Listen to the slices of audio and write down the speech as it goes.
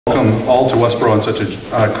Welcome all to Westborough on such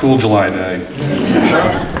a cool July day.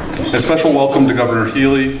 A special welcome to Governor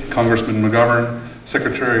Healey, Congressman McGovern,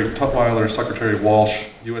 Secretary Tutwiler, Secretary Walsh,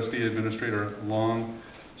 USDA Administrator Long,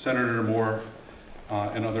 Senator Moore,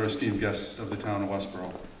 and other esteemed guests of the town of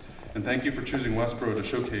Westborough. And thank you for choosing Westborough to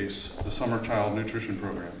showcase the Summer Child Nutrition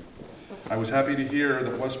Program. I was happy to hear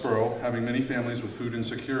that Westborough, having many families with food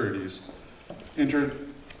insecurities,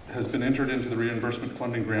 has been entered into the reimbursement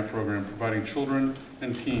funding grant program, providing children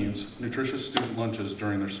and teens nutritious student lunches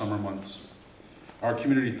during their summer months. Our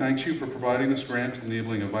community thanks you for providing this grant,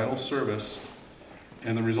 enabling a vital service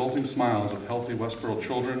and the resulting smiles of healthy Westborough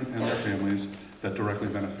children and their families that directly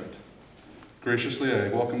benefit. Graciously, I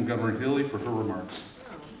welcome Governor Healey for her remarks.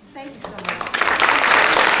 Thank you so much.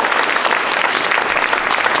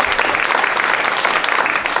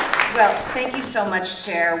 Well, thank you so much,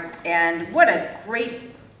 Chair, and what a great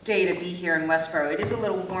day to be here in Westborough. It is a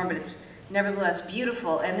little warm, but it's nevertheless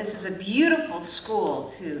beautiful, and this is a beautiful school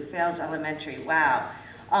too, Fales Elementary. Wow.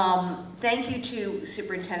 Thank you to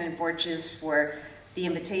Superintendent Borges for the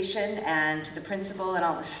invitation, and to the principal and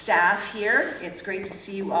all the staff here. It's great to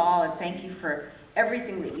see you all, and thank you for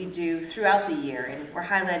everything that you do throughout the year. And we're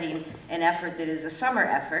highlighting an effort that is a summer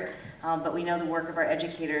effort, but we know the work of our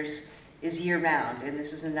educators is year-round, and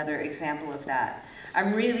this is another example of that.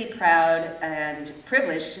 I'm really proud and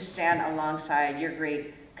privileged to stand alongside your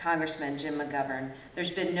great Congressman, Jim McGovern.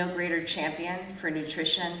 There's been no greater champion for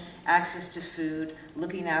nutrition, access to food,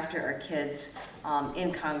 looking after our kids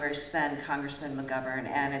in Congress than Congressman McGovern,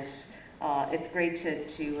 and it's great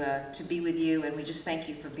to be with you, and we just thank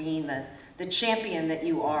you for being the champion that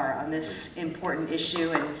you are on this important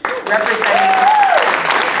issue and representing all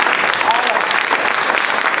of us.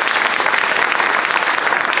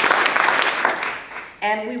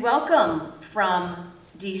 And we welcome from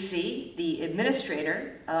DC, the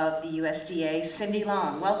administrator of the USDA, Cindy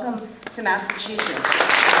Long. Welcome to Massachusetts.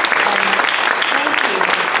 Thank you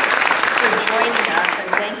for joining us, and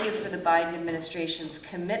thank you for the Biden administration's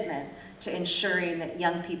commitment to ensuring that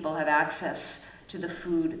young people have access to the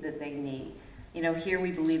food that they need. You know, here we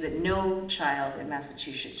believe that no child in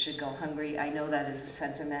Massachusetts should go hungry. I know that is a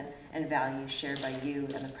sentiment and value shared by you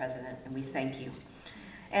and the President, and we thank you.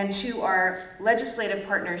 And to our legislative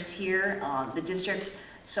partners here, the district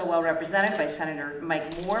so well represented by Senator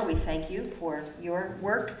Mike Moore, we thank you for your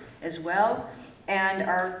work as well, and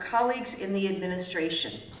our colleagues in the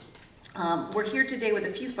administration. We're here today with a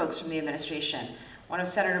few folks from the administration. One of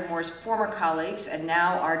Senator Moore's former colleagues and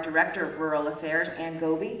now our Director of Rural Affairs, Ann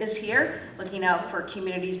Goby, is here, looking out for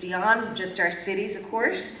communities beyond just our cities, of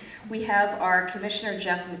course. We have our Commissioner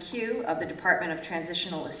Jeff McHugh of the Department of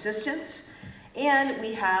Transitional Assistance, and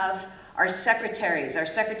we have our secretaries of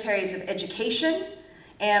Education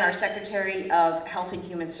and our Secretary of Health and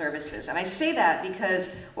Human Services. And I say that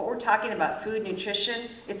because what we're talking about, food, nutrition,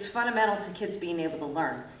 it's fundamental to kids being able to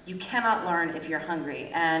learn. You cannot learn if you're hungry.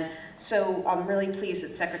 And so I'm really pleased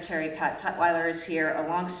that Secretary Pat Tutwiler is here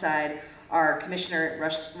alongside our Commissioner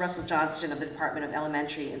Russell Johnston of the Department of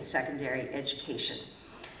Elementary and Secondary Education.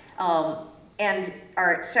 And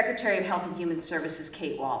our Secretary of Health and Human Services,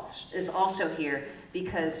 Kate Walsh, is also here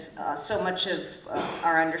because so much of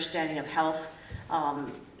our understanding of health,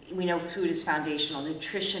 we know food is foundational,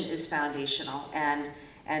 nutrition is foundational,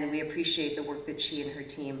 and we appreciate the work that she and her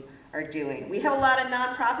team are doing. We have a lot of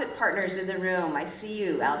nonprofit partners in the room. I see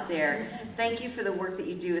you out there. Thank you for the work that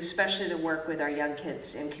you do, especially the work with our young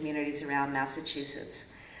kids in communities around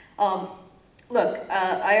Massachusetts. Look,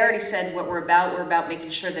 I already said what we're about. We're about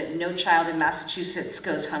making sure that no child in Massachusetts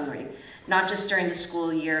goes hungry, not just during the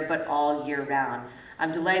school year, but all year round.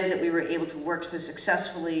 I'm delighted that we were able to work so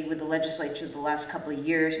successfully with the legislature the last couple of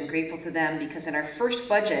years, and grateful to them because in our first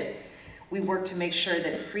budget, we worked to make sure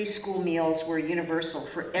that free school meals were universal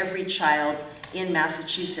for every child in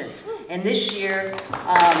Massachusetts. And this year,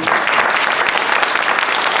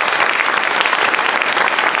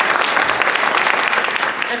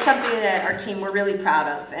 that's something that our team, we're really proud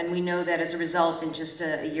of, and we know that as a result, in just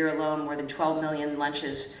a year alone, more than 12 million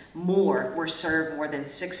lunches more were served, more than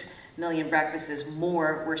 6 million breakfasts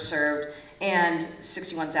more were served, and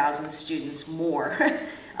 61,000 students more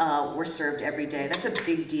were served every day. That's a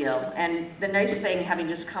big deal. And the nice thing, having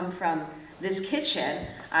just come from this kitchen,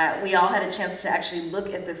 we all had a chance to actually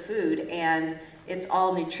look at the food, and it's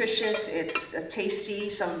all nutritious, it's tasty,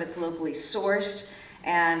 some of it's locally sourced,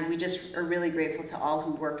 and we just are really grateful to all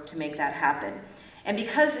who work to make that happen. And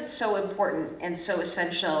because it's so important and so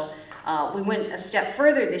essential, we went a step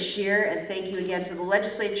further this year, and thank you again to the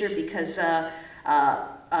legislature because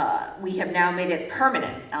we have now made it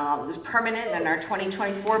permanent. It was permanent in our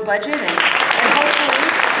 2024 budget, and hopefully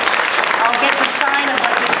I'll get to sign a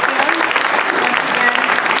budget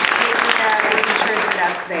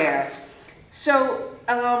So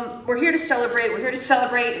we're here to celebrate. We're here to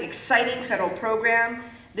celebrate an exciting federal program.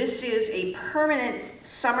 This is a permanent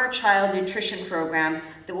summer child nutrition program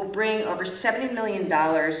that will bring over $70 million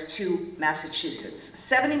to Massachusetts.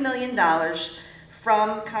 $70 million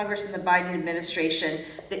from Congress and the Biden administration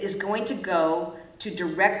that is going to go to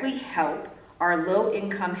directly help our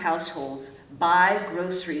low-income households buy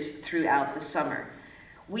groceries throughout the summer.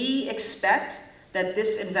 We expect that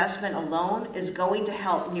this investment alone is going to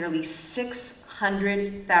help nearly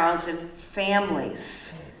 600,000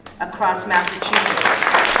 families across Massachusetts,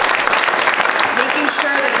 making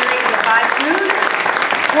sure that they're able to buy food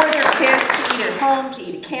for their kids to eat at home, to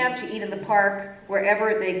eat at camp, to eat in the park,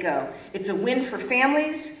 wherever they go. It's a win for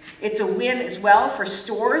families. It's a win as well for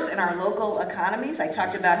stores and our local economies. I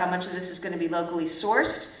talked about how much of this is going to be locally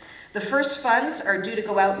sourced. The first funds are due to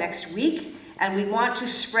go out next week, and we want to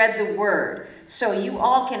spread the word. So you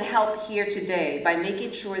all can help here today by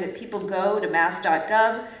making sure that people go to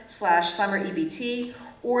mass.gov/summerebt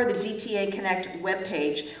or the DTA Connect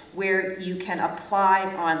webpage where you can apply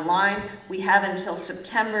online. We have until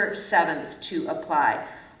September 7th to apply.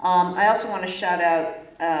 I also want to shout out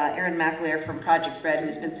Erin McAleer from Project Bread,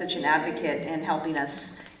 who's been such an advocate in helping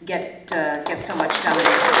us get so much done in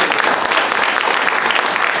the state.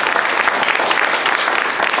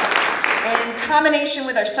 In combination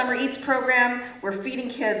with our Summer Eats program, we're feeding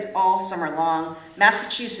kids all summer long.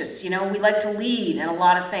 Massachusetts, you know, we like to lead in a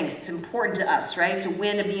lot of things. It's important to us, right, to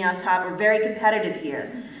win and be on top. We're very competitive here.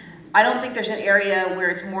 I don't think there's an area where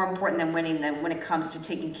it's more important than winning than when it comes to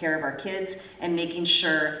taking care of our kids and making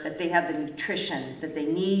sure that they have the nutrition that they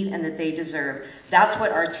need and that they deserve. That's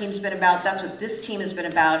what our team's been about. That's what this team has been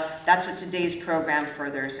about. That's what today's program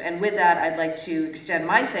furthers. And with that, I'd like to extend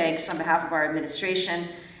my thanks on behalf of our administration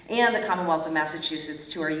and the Commonwealth of Massachusetts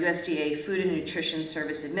to our USDA Food and Nutrition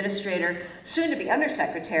Service Administrator, soon to be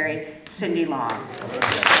Undersecretary, Cindy Long.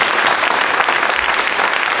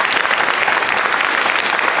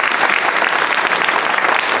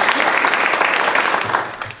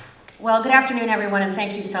 Well, good afternoon, everyone, and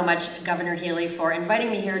thank you so much, Governor Healey, for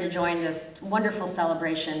inviting me here to join this wonderful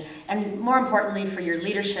celebration, and more importantly, for your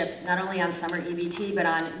leadership, not only on Summer EBT, but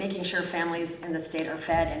on making sure families in the state are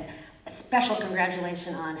fed. And a special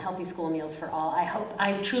congratulations on healthy school meals for all.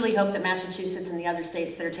 I truly hope that Massachusetts and the other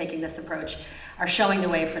states that are taking this approach are showing the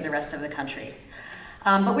way for the rest of the country.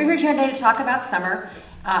 But we're here today to talk about summer,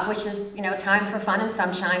 which is, you know, time for fun and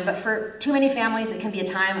sunshine, but for too many families, it can be a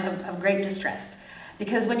time of great distress.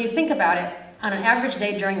 Because when you think about it, on an average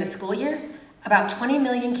day during the school year, about 20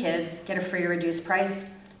 million kids get a free or reduced price.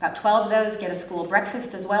 About 12 of those get a school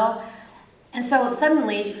breakfast as well. And so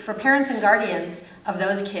suddenly, for parents and guardians of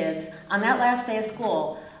those kids, on that last day of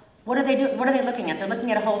school, what are they looking at? They're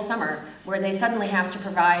looking at a whole summer where they suddenly have to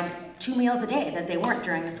provide 2 meals a day that they weren't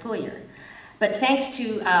during the school year. But thanks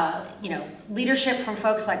to leadership from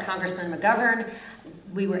folks like Congressman McGovern,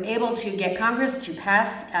 we were able to get Congress to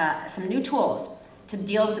pass some new tools to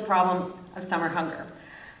deal with the problem of summer hunger.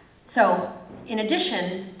 So, in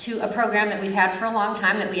addition to a program that we've had for a long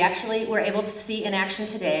time that we actually were able to see in action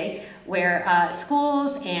today, where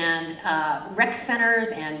schools and rec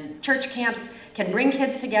centers and church camps can bring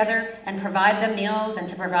kids together and provide them meals and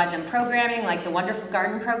to provide them programming like the wonderful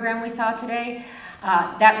garden program we saw today,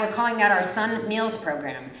 that we're calling that our Sun Meals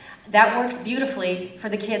program. That works beautifully for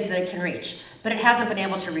the kids that it can reach, but it hasn't been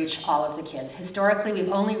able to reach all of the kids. Historically,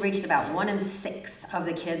 we've only reached about 1 in 6 of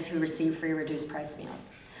the kids who receive free reduced price meals.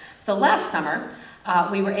 So last summer,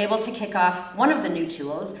 we were able to kick off one of the new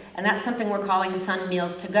tools, and that's something we're calling Sun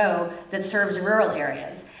Meals to Go that serves rural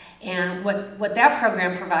areas. And what that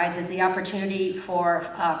program provides is the opportunity for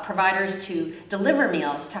providers to deliver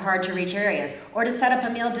meals to hard-to-reach areas or to set up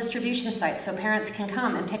a meal distribution site so parents can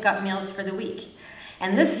come and pick up meals for the week.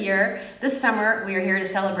 And this summer, we are here to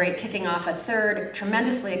celebrate kicking off a third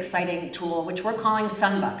tremendously exciting tool, which we're calling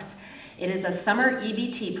Sunbucks. It is a summer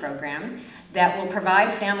EBT program that will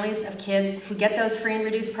provide families of kids who get those free and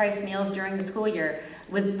reduced price meals during the school year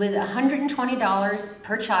with $120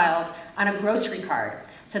 per child on a grocery card,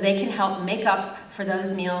 so they can help make up for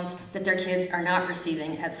those meals that their kids are not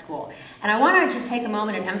receiving at school. And I want to just take a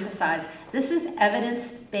moment and emphasize, this is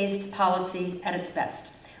evidence-based policy at its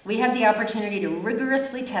best. We had the opportunity to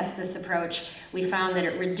rigorously test this approach. We found that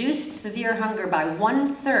it reduced severe hunger by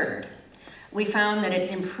 1/3. We found that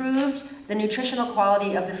it improved the nutritional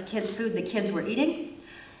quality of the food the kids were eating.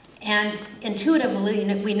 And intuitively,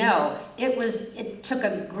 we know it took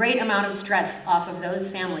a great amount of stress off of those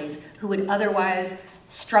families who would otherwise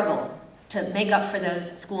struggle to make up for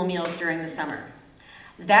those school meals during the summer.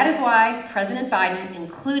 That is why President Biden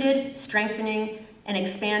included strengthening and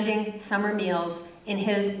expanding summer meals in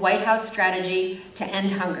his White House strategy to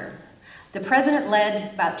end hunger. The president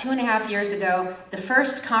led, about 2.5 years ago, the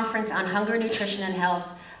first conference on hunger, nutrition, and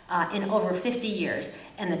health in over 50 years.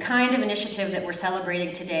 And the kind of initiative that we're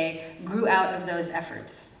celebrating today grew out of those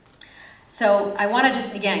efforts. So I want to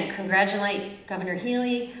just, again, congratulate Governor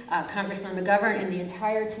Healey, Congressman McGovern, and the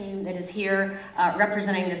entire team that is here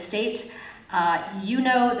representing the state. You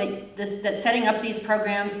know that setting up these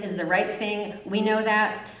programs is the right thing. We know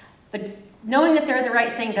that. But knowing that they're the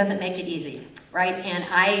right thing doesn't make it easy, right? And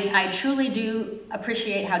I truly do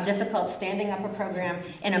appreciate how difficult standing up a program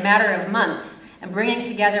in a matter of months and bringing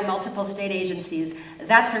together multiple state agencies,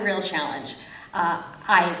 that's a real challenge.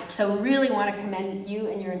 I so really want to commend you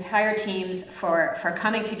and your entire teams for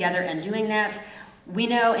coming together and doing that. We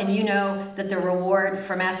know, and you know, that the reward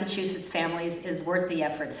for Massachusetts families is worth the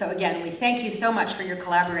effort. So again, we thank you so much for your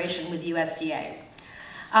collaboration with USDA.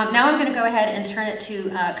 Now I'm going to go ahead and turn it to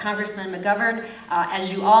Congressman McGovern.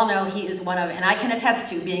 As you all know, he is one of, and I can attest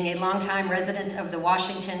to, being a longtime resident of the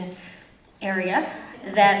Washington area,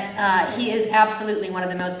 that he is absolutely one of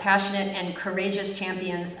the most passionate and courageous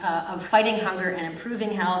champions of fighting hunger and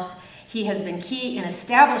improving health. He has been key in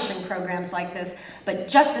establishing programs like this, but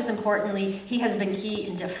just as importantly, he has been key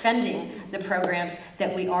in defending the programs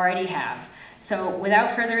that we already have. So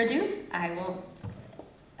without further ado, I will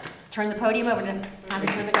turn the podium over to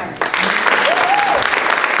Congressman McGovern.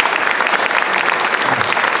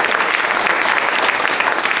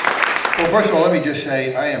 Well, first of all, let me just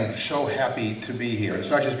say I am so happy to be here.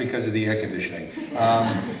 It's not just because of the air conditioning.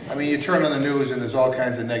 I mean, you turn on the news and there's all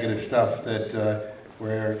kinds of negative stuff that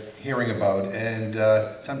we're hearing about, and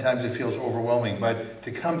sometimes it feels overwhelming. But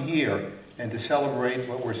to come here and to celebrate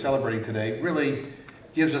what we're celebrating today really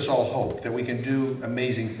gives us all hope that we can do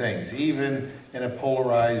amazing things, even in a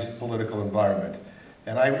polarized political environment.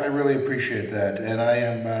 And I really appreciate that. And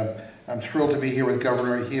I'm thrilled to be here with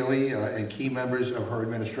Governor Healey and key members of her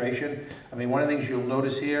administration. I mean, one of the things you'll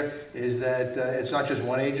notice here is that it's not just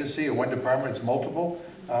one agency or one department, it's multiple,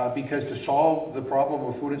 because to solve the problem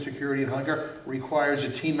of food insecurity and hunger requires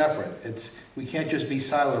a team effort. We can't just be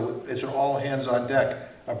siloed, it's an all hands on deck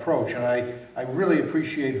approach, and I really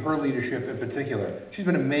appreciate her leadership in particular. She's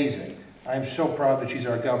been amazing. I'm so proud that she's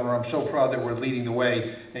our governor. I'm so proud that we're leading the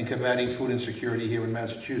way in combating food insecurity here in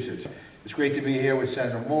Massachusetts. It's great to be here with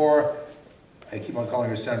Senator Maura. I keep on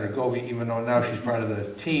calling her Senator Goby, even though now she's part of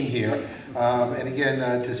the team here. And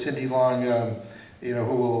again, to Cindy Long, you know,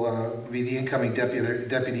 who will be the incoming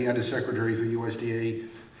Deputy Undersecretary for USDA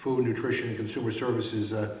Food, Nutrition, and Consumer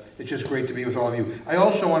Services. It's just great to be with all of you. I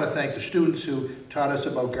also want to thank the students who taught us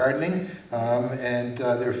about gardening and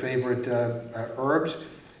their favorite herbs.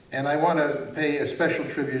 And I want to pay a special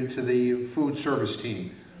tribute to the food service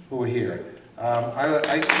team who are here. My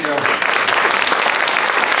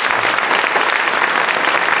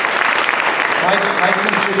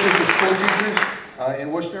two sisters are school teachers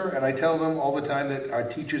in Worcester, and I tell them all the time that our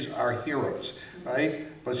teachers are heroes, right?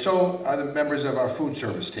 But so are the members of our food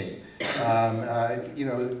service team. You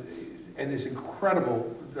know, and this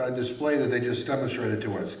incredible display that they just demonstrated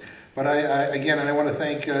to us. But again, I want to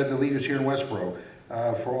thank the leaders here in Westborough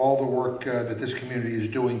for all the work that this community is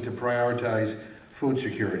doing to prioritize food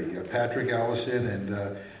security. Patrick, Allison,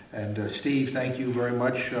 and Steve, thank you very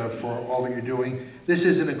much for all that you're doing. This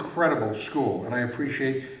is an incredible school, and I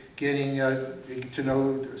appreciate getting to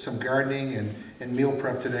know some gardening and meal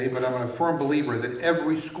prep today, but I'm a firm believer that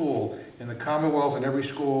every school in the Commonwealth and every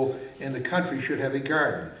school in the country should have a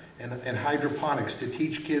garden and hydroponics to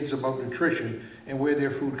teach kids about nutrition and where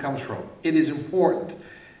their food comes from. It is important.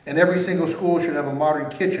 And every single school should have a modern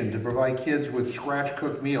kitchen to provide kids with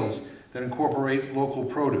scratch-cooked meals that incorporate local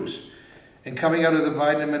produce. And coming out of the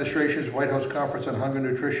Biden administration's White House Conference on Hunger,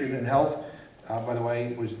 Nutrition, and Health, by the way,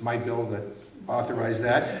 it was my bill that authorized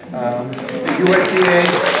that, the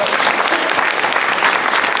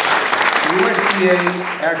USDA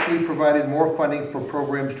actually provided more funding for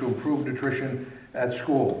programs to improve nutrition at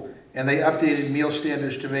school. And they updated meal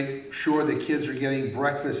standards to make sure that kids are getting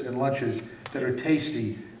breakfast and lunches that are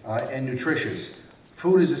tasty and nutritious.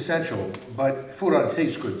 Food is essential, but food ought to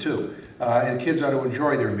taste good too, and kids ought to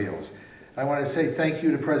enjoy their meals. I want to say thank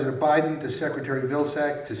you to President Biden, to Secretary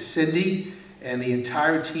Vilsack, to Cindy, and the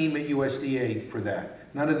entire team at USDA for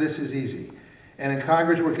that. None of this is easy. And in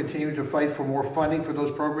Congress, we're continuing to fight for more funding for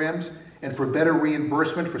those programs and for better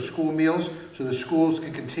reimbursement for school meals so the schools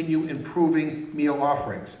can continue improving meal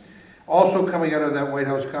offerings. Also coming out of that White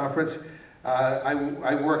House conference,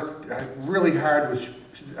 I worked really hard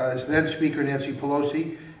with then Speaker Nancy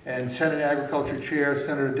Pelosi and Senate Agriculture Chair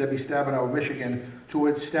Senator Debbie Stabenow of Michigan to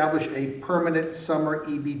establish a permanent summer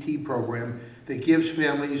EBT program that gives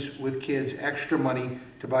families with kids extra money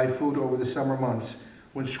to buy food over the summer months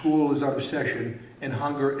when school is out of session and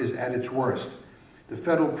hunger is at its worst. The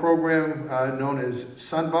federal program known as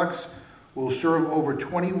Sunbucks will serve over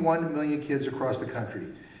 21 million kids across the country,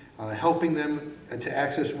 helping them to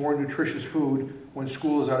access more nutritious food when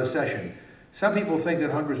school is out of session. Some people think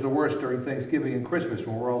that hunger is the worst during Thanksgiving and Christmas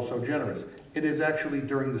when we're all so generous. It is actually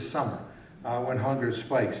during the summer when hunger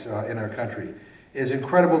spikes in our country. It is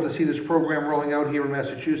incredible to see this program rolling out here in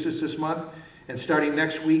Massachusetts this month. And starting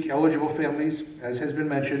next week, eligible families, as has been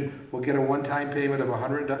mentioned, will get a one-time payment of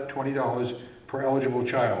 $120 per eligible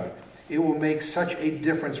child. It will make such a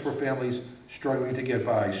difference for families struggling to get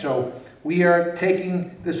by. So we are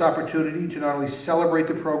taking this opportunity to not only celebrate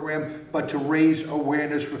the program, but to raise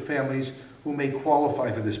awareness for families who may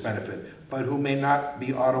qualify for this benefit, but who may not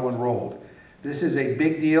be auto-enrolled. This is a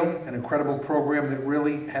big deal, an incredible program that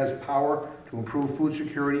really has power to improve food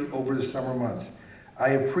security over the summer months. I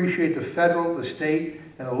appreciate the federal, the state,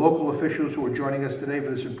 and the local officials who are joining us today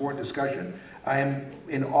for this important discussion. I am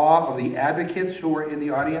in awe of the advocates who are in the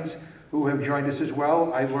audience who have joined us as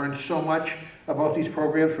well. I learned so much about these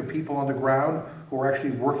programs from people on the ground who are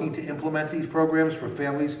actually working to implement these programs for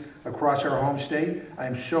families across our home state. I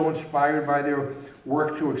am so inspired by their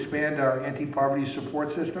work to expand our anti-poverty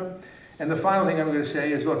support system. And the final thing I'm going to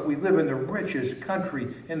say is, look, we live in the richest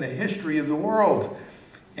country in the history of the world.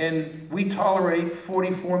 And we tolerate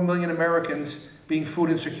 44 million Americans being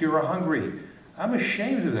food insecure or hungry. I'm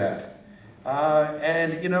ashamed of that.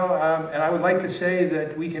 And I would like to say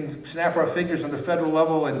that we can snap our fingers on the federal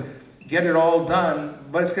level and get it all done,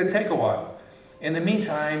 but it's going to take a while. In the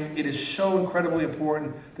meantime, it is so incredibly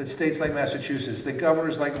important that states like Massachusetts, that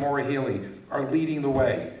governors like Maura Healey are leading the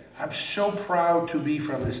way. I'm so proud to be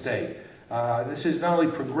from the state. This is not only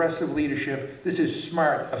progressive leadership, this is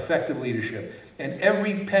smart, effective leadership. And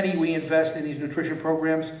every penny we invest in these nutrition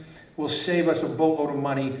programs will save us a boatload of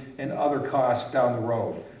money and other costs down the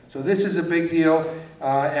road. So this is a big deal,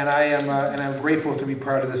 and I'm grateful to be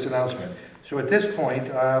part of this announcement. So at this point,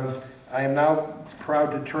 I am now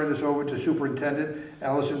proud to turn this over to Superintendent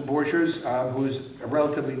Allison Borchers, who's a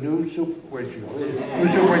relatively new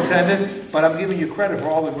superintendent, but I'm giving you credit for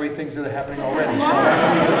all the great things that are happening already. So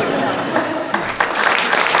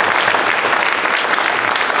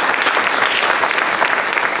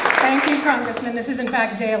Thank you, Congressman. This is in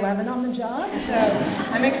fact day 11 on the job, so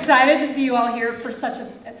I'm excited to see you all here for such a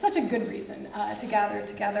good reason to gather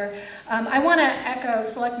together. I want to echo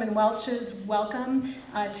Selectman Welch's welcome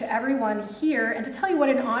to everyone here and to tell you what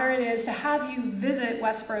an honor it is to have you visit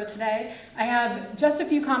Westborough today. I have just a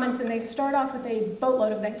few comments and they start off with a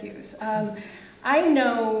boatload of thank yous. I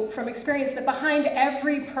know from experience that behind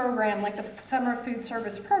every program, like the Summer Food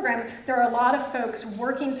Service Program, there are a lot of folks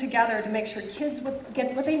working together to make sure kids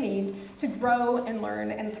get what they need to grow and learn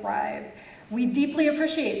and thrive. We deeply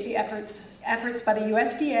appreciate the efforts by the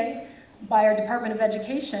USDA, by our Department of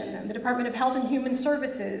Education, the Department of Health and Human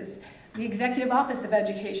Services, the Executive Office of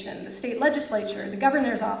Education, the state legislature, the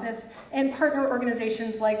governor's office, and partner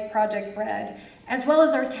organizations like Project Bread, as well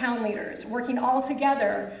as our town leaders, working all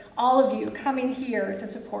together, all of you coming here to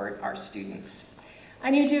support our students. I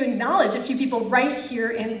need to acknowledge a few people right here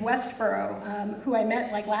in Westborough who I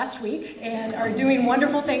met like last week and are doing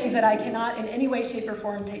wonderful things that I cannot in any way, shape, or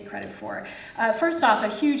form take credit for. First off, a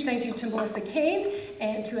huge thank you to Melissa Kane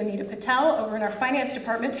and to Anita Patel over in our finance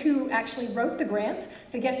department who actually wrote the grant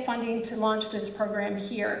to get funding to launch this program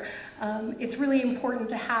here. It's really important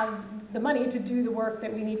to have the money to do the work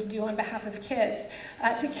that we need to do on behalf of kids.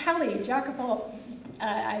 To Kelly, Jacopo,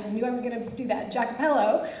 I knew I was going to do that,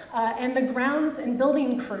 Jacopello, and the grounds and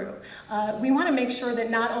building crew. We want to make sure that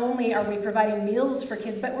not only are we providing meals for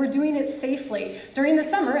kids, but we're doing it safely. During the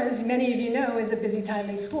summer, as many of you know, is a busy time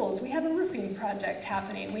in schools. We have a roofing project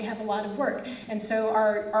happening. We have a lot of work. And so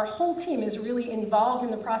our whole team is really involved in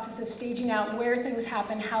the process of staging out where things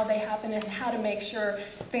happen, how they happen, and how to make sure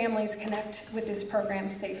families connect with this program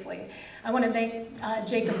safely. I want to thank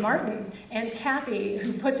Jacob Martin and Kathy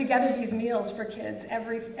who put together these meals for kids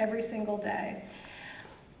every single day.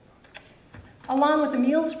 Along with the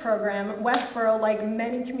meals program, Westborough, like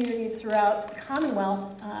many communities throughout the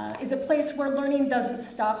Commonwealth, is a place where learning doesn't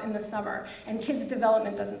stop in the summer and kids'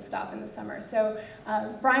 development doesn't stop in the summer. So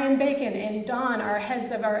Brian Bacon and Dawn, our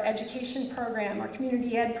heads of our education program, our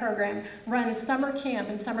community ed program, run summer camp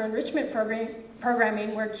and summer enrichment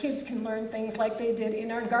programming where kids can learn things like they did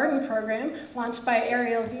in our garden program launched by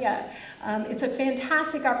Ariel Villa. It's a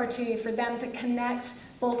fantastic opportunity for them to connect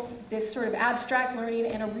both this sort of abstract learning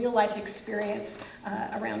and a real life experience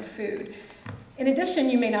around food. In addition,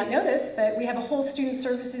 you may not know this, but we have a whole student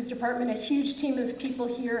services department, a huge team of people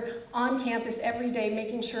here on campus every day,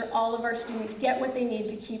 making sure all of our students get what they need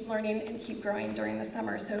to keep learning and keep growing during the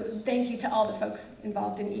summer. So thank you to all the folks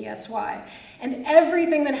involved in ESY. And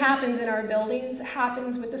everything that happens in our buildings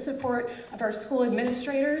happens with the support of our school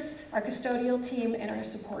administrators, our custodial team, and our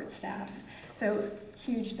support staff. So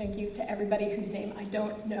huge thank you to everybody whose name I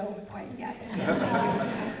don't know quite yet.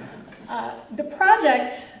 The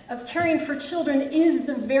project of caring for children is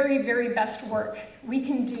the very, very best work we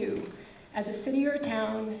can do as a city or a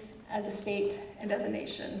town, as a state, and as a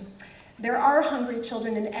nation. There are hungry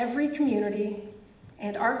children in every community,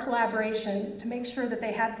 and our collaboration to make sure that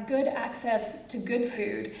they have good access to good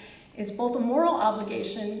food is both a moral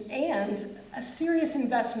obligation and a serious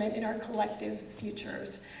investment in our collective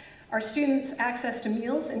futures. Our students' access to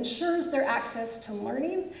meals ensures their access to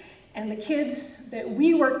learning, and the kids that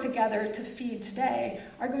we work together to feed today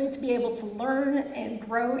are going to be able to learn and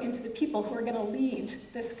grow into the people who are going to lead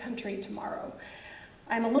this country tomorrow.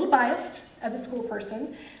 I'm a little biased as a school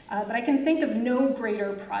person, but I can think of no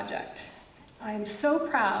greater project. I am so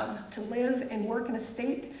proud to live and work in a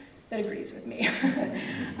state that agrees with me.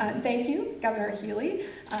 Thank you, Governor Healey.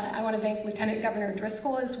 I want to thank Lieutenant Governor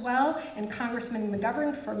Driscoll as well, and Congressman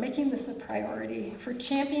McGovern for making this a priority, for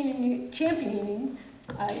championing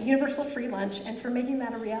universal free lunch, and for making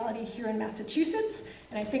that a reality here in Massachusetts.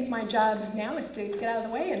 And I think my job now is to get out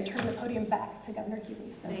of the way and turn the podium back to Governor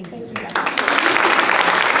Healey. So thank you, Governor.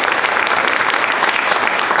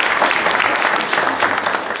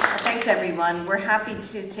 Thanks, everyone. We're happy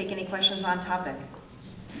to take any questions on topic,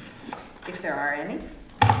 if there are any.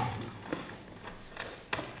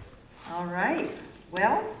 All right.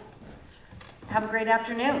 Well, have a great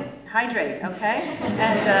afternoon. Hydrate, okay?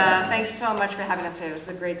 And thanks so much for having us here. It was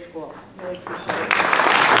a great school. Really appreciate it.